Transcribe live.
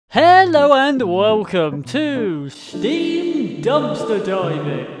Hello and welcome to Steam Dumpster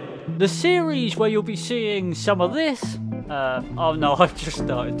Diving, the series where you'll be seeing some of this. Oh no, I've just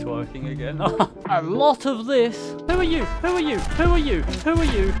started twerking again. A lot of this. Who are you? Who are you? Who are you? Who are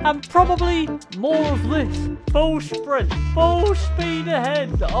you? And probably more of this. Full sprint, full speed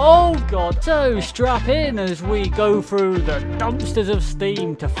ahead. Oh god. So strap in as we go through the dumpsters of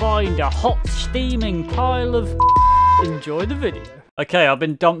Steam to find a hot steaming pile of Enjoy the video. Okay, I've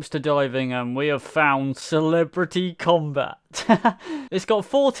been dumpster diving and we have found Celebrity Kombat. It's got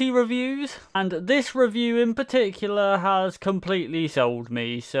 40 reviews, and this review in particular has completely sold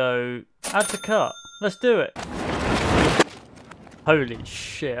me, so add to cart. Let's do it. Holy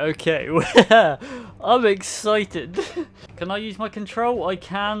shit, okay. I'm excited. Can I use my control? I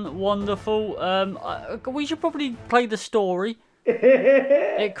can, wonderful. We should probably play the story.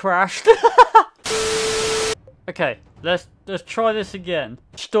 It crashed. Okay, let's try this again.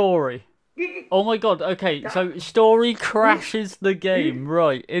 Story. Oh my god, okay, so story crashes the game.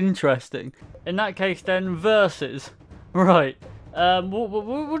 Right, interesting. In that case then, versus. Right.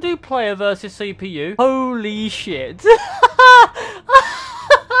 We'll do player versus CPU. Holy shit.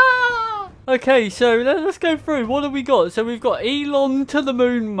 Okay, so let's go through. What have we got? So we've got Elon to the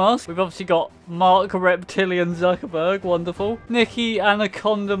Moon Musk. We've obviously got Mark Reptilian Zuckerberg. Wonderful. Nicki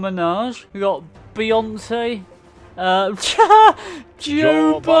Anaconda Minaj. We've got Beyonce. Joe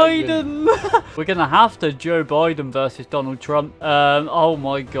Biden. We're gonna have to Joe Biden versus Donald Trump. Oh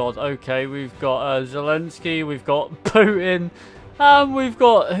my god. Okay, we've got Zelensky, we've got Putin, and we've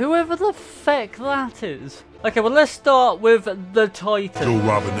got whoever the feck that is. Okay, well let's start with the title. Joe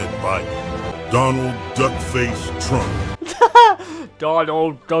Robinette Biden, Donald Duckface Trump.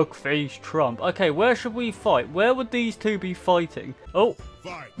 Donald Duckface Trump. Okay, where should we fight? Where would these two be fighting? Oh.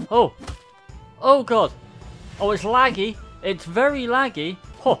 Oh. Oh god. Oh, it's laggy. It's very laggy.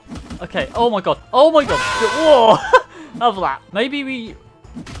 Oh, okay. Oh my god. Oh my god. Whoa. Have that. Maybe we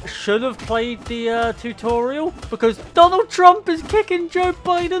should have played the tutorial because Donald Trump is kicking Joe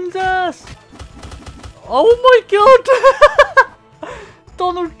Biden's ass. Oh my god.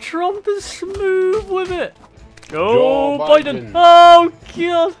 Donald Trump is smooth with it. Joe Biden. Oh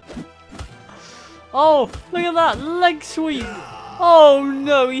god. Oh, look at that leg sweep. Oh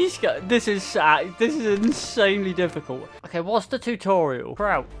no, he's got. This is insanely difficult. Okay, what's the tutorial?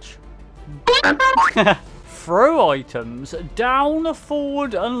 Crouch. Throw items. Down,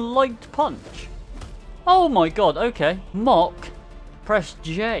 forward, and light punch. Oh my god, okay. Mock. Press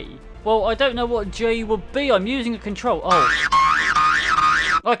J. Well, I don't know what J would be. I'm using a control.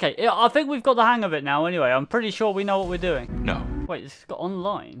 Oh. Okay, I think we've got the hang of it now anyway. I'm pretty sure we know what we're doing. No. Wait, this has got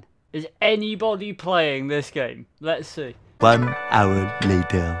online. Is anybody playing this game? Let's see. 1 hour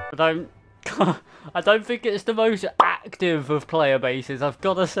later. I don't think it's the most active of player bases, I've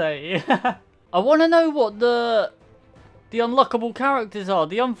got to say. I want to know what the unlockable characters are.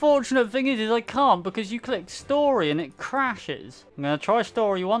 The unfortunate thing is I can't because you click story and it crashes. I'm going to try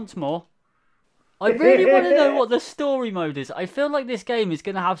story once more. I really want to know what the story mode is. I feel like this game is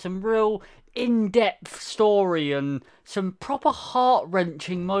going to have some real in-depth story and some proper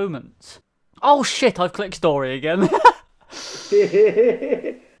heart-wrenching moments. Oh shit, I've clicked story again.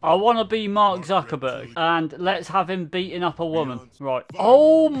 I want to be Mark Zuckerberg and let's have him beating up a woman. Right.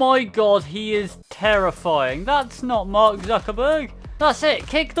 Oh my god, he is terrifying. That's not Mark Zuckerberg. That's it.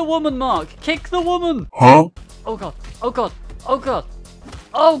 Kick the woman, Mark. Kick the woman. Huh? Oh god. Oh god. Oh god.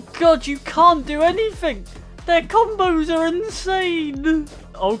 Oh god, you can't do anything. Their combos are insane.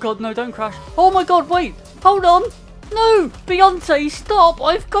 Oh god, no, don't crash. Oh my god, wait. Hold on. No, Beyonce, stop!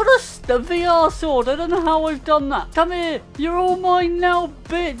 I've got a VR sword. I don't know how I've done that. Come here. You're all mine now,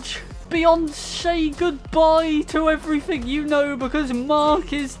 bitch. Beyonce, goodbye to everything you know because Mark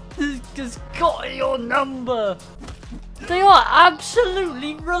has got your number. They are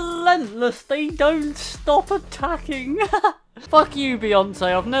absolutely relentless. They don't stop attacking. Fuck you,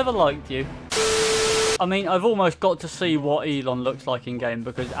 Beyonce. I've never liked you. I mean, I've almost got to see what Elon looks like in game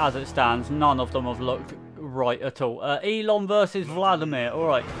because as it stands, none of them have looked right at all. Elon versus Vladimir.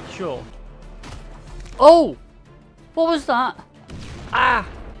 Alright, sure. Oh! What was that? Ah!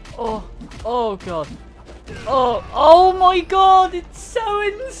 Oh! Oh god. Oh! Oh my god! It's so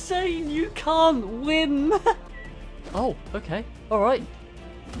insane! You can't win! Oh, okay. Alright.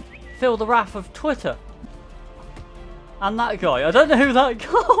 Feel the wrath of Twitter. And that guy. I don't know who that guy...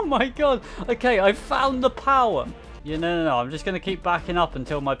 Oh my god! Okay, I found the power. Yeah, no. I'm just going to keep backing up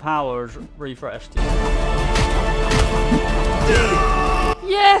until my power is refreshed.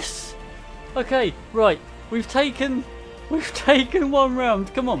 Yes! Okay, right. We've taken one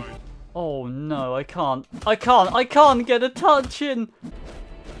round. Come on. Oh no, I can't get a touch in.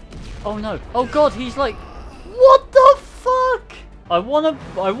 Oh no. Oh god, he's like, what the fuck? I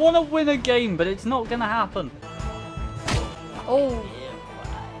wanna win a game, but it's not gonna happen. Oh.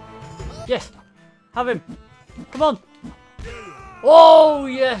 Yes. Have him. Come on. Oh,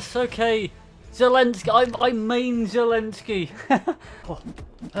 yes. Okay. Zelensky. I main Zelensky.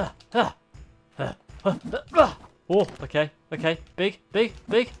 Oh, okay. Okay. Big.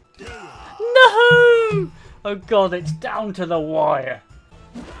 No! Oh god, it's down to the wire.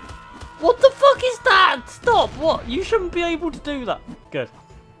 What the fuck is that? Stop. What? You shouldn't be able to do that. Good.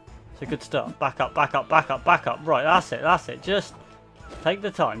 It's a good start. Back up. Right, that's it. Just take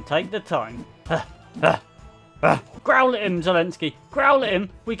the time. Growl at him, Zelensky. Growl at him.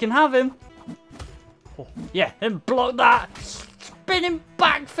 We can have him. Oh, yeah, and block that. Spinning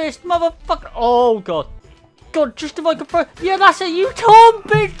back fist, motherfucker. Oh, God. God, just if I could throw... Yeah, that's it. You torn,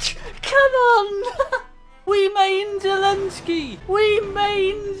 bitch. Come on. We main Zelensky.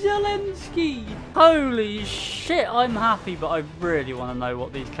 Holy shit, I'm happy, but I really want to know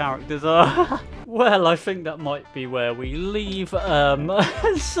what these characters are. Well, I think that might be where we leave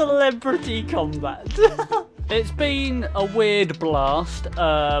Celebrity Combat. It's been a weird blast,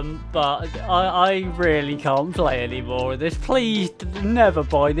 but I really can't play any more of this. Please never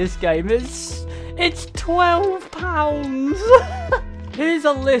buy this game. It's £12. Here's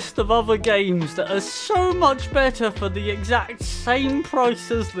a list of other games that are so much better for the exact same price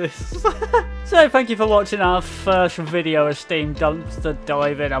as this. So thank you for watching our first video of Steam Dumpster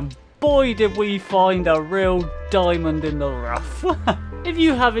Diving, and boy did we find a real diamond in the rough. If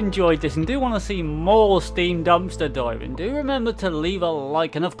you have enjoyed this and do want to see more Steam Dumpster Diving, do remember to leave a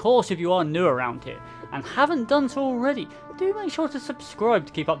like, and of course if you are new around here and haven't done so already, do make sure to subscribe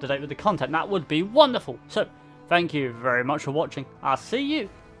to keep up to date with the content. That would be wonderful. So thank you very much for watching. I'll see you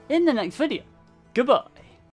in the next video. Goodbye.